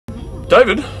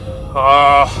David,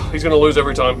 he's gonna lose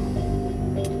every time.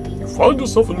 You find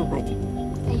yourself in a room.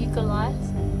 Are you Goliath?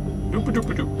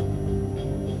 Doop-a-doop-a-doop.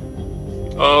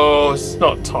 Oh, it's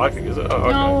not typing, is it? Oh,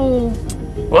 okay. No.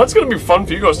 Well, that's gonna be fun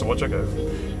for you guys to watch, okay.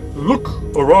 Look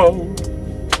around.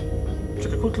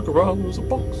 Take a quick look around, there's a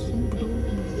box.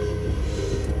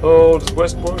 Oh, does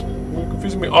West work? You're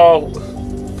confusing me. Oh,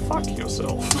 fuck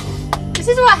yourself. This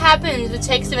is what happens with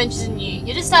text dimensions in you.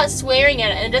 You just start swearing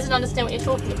at it and it doesn't understand what you're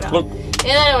talking about. Look.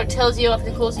 You know it tells you off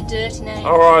and calls you dirty names.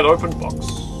 Alright, open box.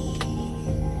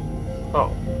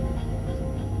 Oh.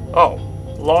 Oh.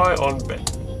 Lie on bed.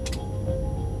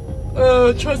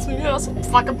 Try something else.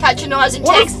 Fucking patronising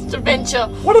text adventure.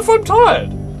 What if I'm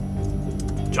tired?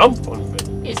 Jump on bed.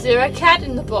 Is there a cat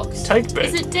in the box? Take bed.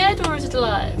 Is it dead or is it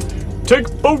alive?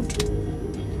 Take boat.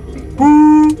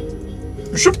 Boo.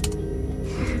 Ship.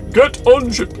 Get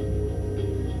on ship.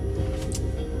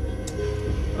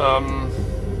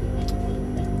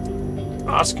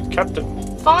 Ask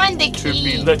captain Find the to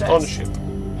key be let first. on ship.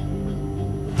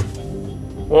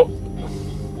 What?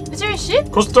 Is there a ship?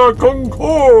 Costa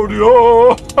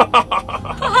Concordia.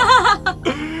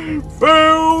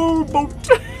 Fail boat.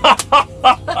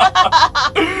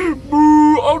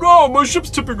 Boo. Oh no, my ship's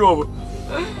tipping over.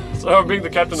 So I'm being the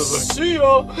captain of the. See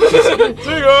ya. See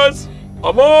you guys.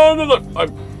 I'm on the left.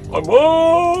 I'm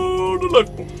on the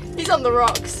left. He's on the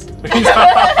rocks.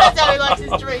 That's how he likes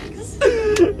his drinks.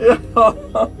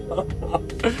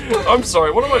 I'm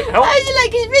sorry, what am I? Help? How do you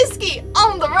like his whiskey?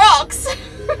 On the rocks.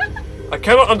 I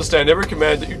cannot understand every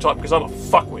command that you type because I'm a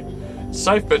fuckwit.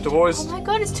 Safe bet to voice. Oh my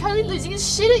god, he's totally losing his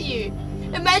shit at you.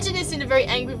 Imagine this in a very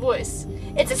angry voice.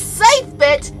 It's a safe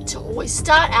bet to always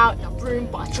start out in a room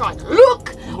by trying to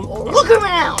look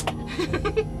around.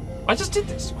 I just did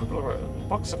this. Quick look around.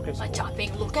 Box up against By the wall.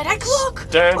 typing, look at a clock.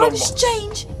 Stand on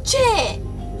exchange chair.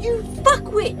 You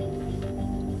fuckwit.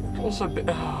 Also, oh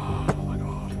my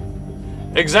god.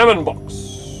 Examine box.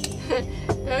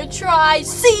 Don't try.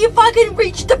 See if I can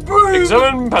reach the broom.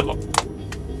 Examine padlock.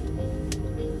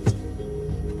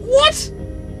 What?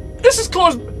 This is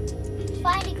closed.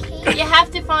 Find a key. You have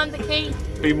to find the key.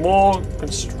 Be more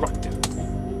constructive.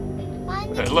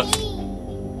 Find Okay, the key.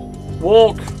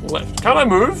 Walk left. Can I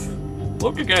move?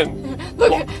 Look again.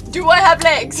 Look, do I have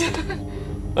legs?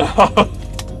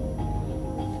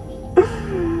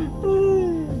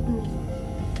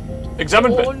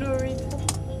 Examine bed.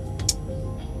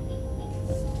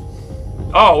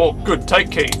 Oh, well, good. Take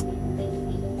key.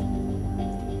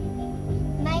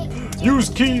 Mate. Use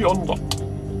key on lock.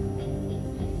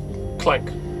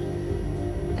 Clank.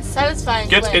 A satisfying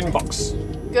Get clank. in box.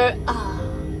 Go.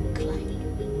 Clank.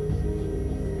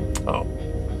 Oh.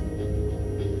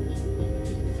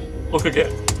 Look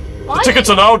again. Why? The tickets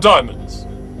are now diamonds.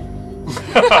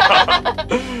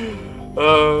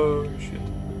 Oh, shit.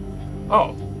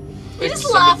 Oh. You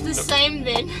just laugh the same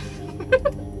then.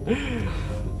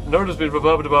 Note has been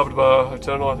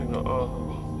eternal, I think not.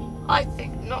 Oh. I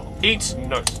think not. Eat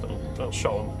notes. I'll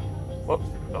show them. What?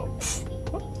 No.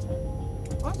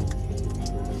 What?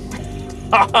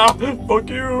 Fuck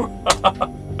you.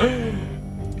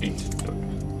 Eat note.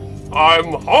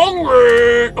 I'm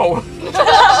hungry. Oh.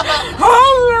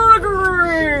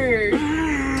 Hungry.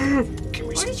 Give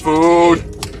me some food.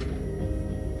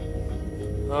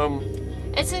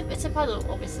 It's a puzzle,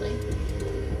 obviously.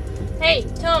 Hey,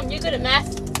 Tom, you're good at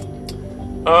math.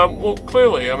 Well,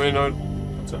 clearly, I mean,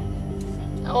 what's that?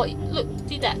 Oh, look,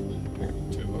 do that.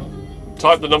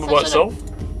 Type the number by Some itself.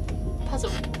 sort of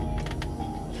puzzle.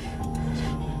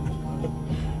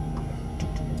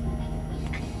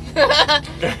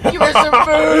 Give me some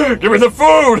food. Give me the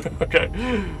food. Okay.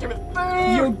 Give me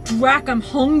food. Yo, Drac, I'm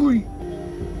hungry.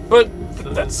 But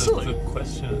that's silly. The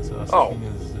question it's asking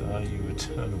is, are you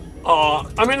eternal?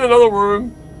 I'm in another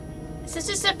room. This is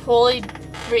just a poorly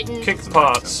written Kick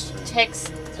parts.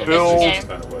 text Build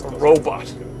adventure game. a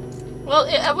robot. Well,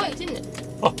 it worked, didn't it?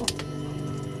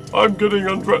 I'm getting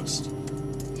undressed.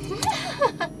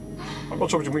 I'm not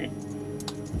sure what you mean.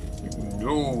 You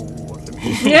know what I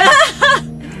mean. Yeah.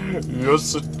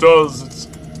 Yes, it does. It's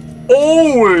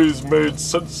always made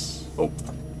sense. Oh,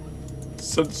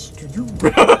 sense to you.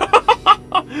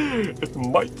 It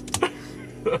might.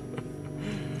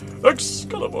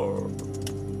 Excalibur.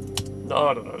 No,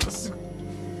 I don't know. This is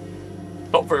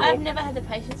not very well. I've never had the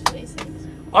patience for these things.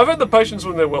 I've had the patience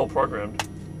when they're well programmed.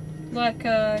 Like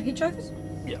hitchhikers?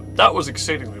 Yeah, that was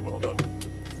exceedingly well done.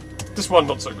 This one,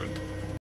 not so good.